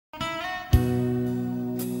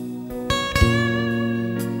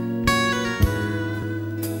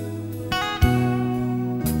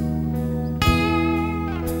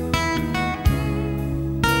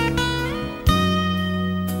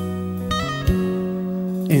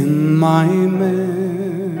In my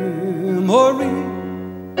memory,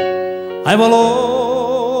 I will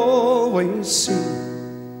always see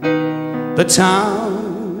the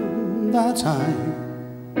town that I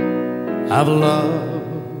have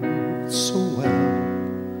loved so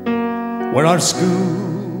well, where our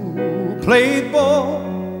school played ball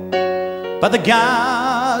by the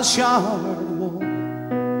gas yard wall,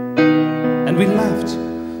 and we laughed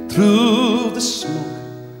through the smoke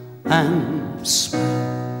and smell.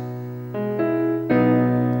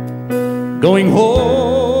 Going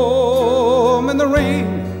home in the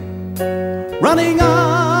rain, running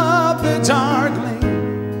up the dark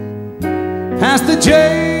lane, past the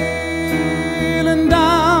jail and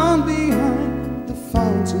down behind the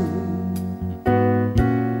fountain.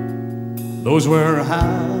 Those were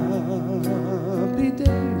happy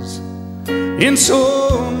days in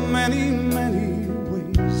so many, many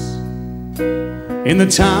ways, in the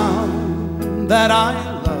town that I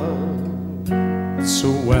loved so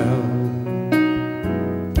well.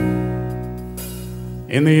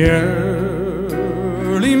 In the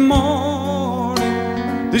early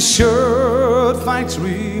morning, the shirt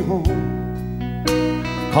factory home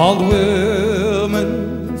called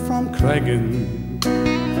women from Cregan,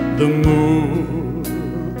 the moor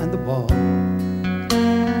and the ball,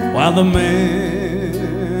 while the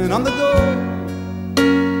men on the door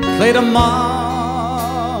played a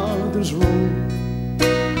mother's role,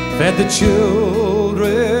 fed the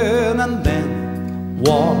children and then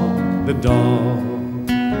walked the dog.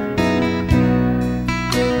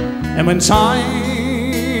 And when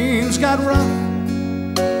times got rough,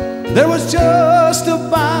 there was just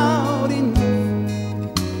about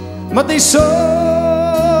enough, but they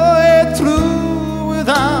saw it through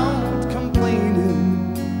without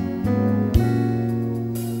complaining.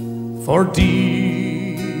 For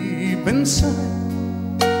deep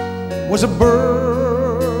inside was a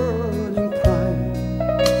burning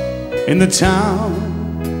pride in the town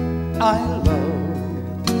I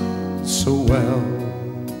loved so well.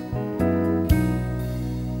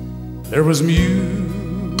 There was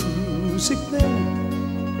music there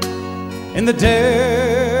in the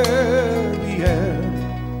Derby air,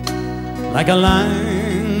 like a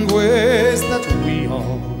language that we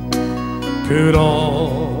all could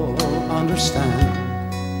all understand.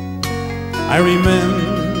 I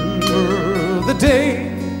remember the day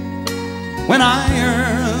when I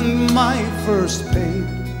earned my first pay,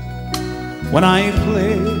 when I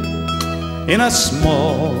played in a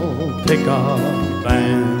small pickup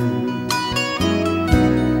band.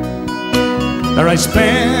 There I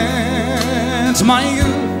spent my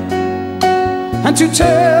youth, and to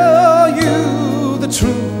tell you the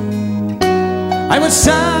truth, I was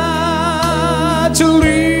sad to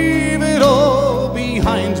leave it all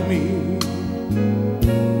behind me.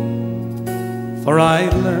 For I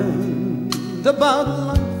learned about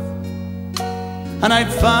life, and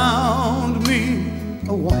I'd found me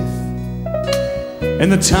a wife in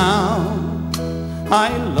the town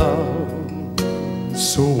I loved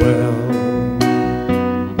so well.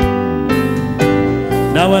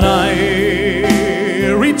 Now when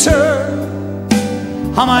I return,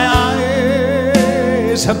 how my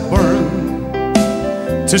eyes have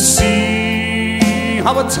burned to see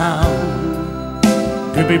how a town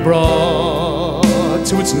could be brought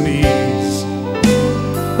to its knees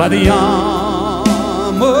by the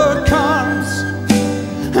armored cars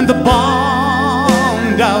and the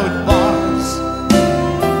bombed out bars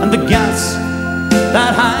and the gas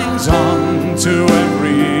that hangs on to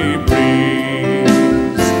every breeze.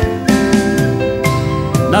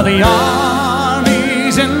 Now the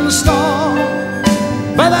army's installed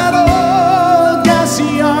by that old gas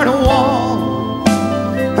yard wall,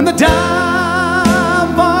 and the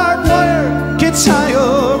damn barbed wire gets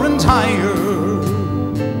higher and higher.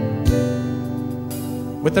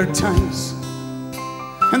 With their tanks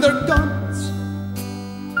and their guns,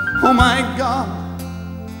 oh my God,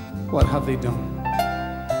 what have they done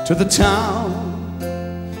to the town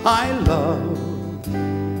I love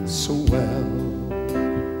so well?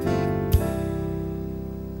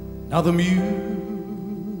 Now the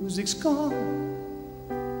music's gone,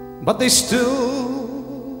 but they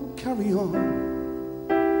still carry on,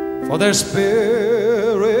 for their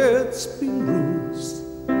spirits been bruised,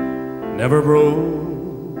 never broken.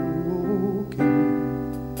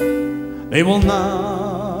 They will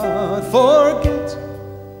not forget,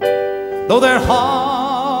 though their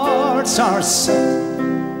hearts are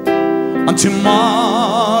set on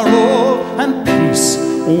tomorrow and peace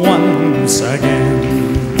once again.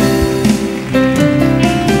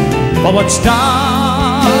 But what's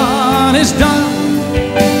done is done,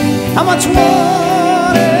 and what's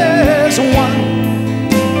won is won.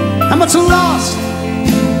 what's lost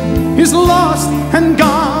is lost and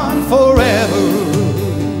gone forever.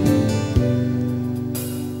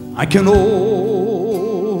 I can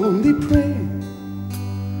only pray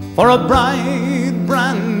for a bright,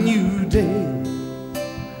 brand new day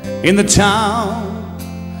in the town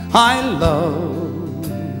I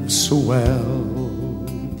love so well.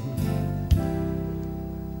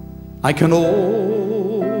 I can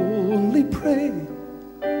only pray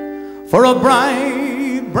for a bright,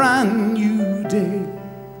 brand new day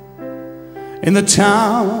in the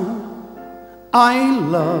town I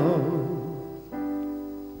love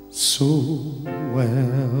so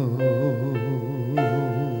well.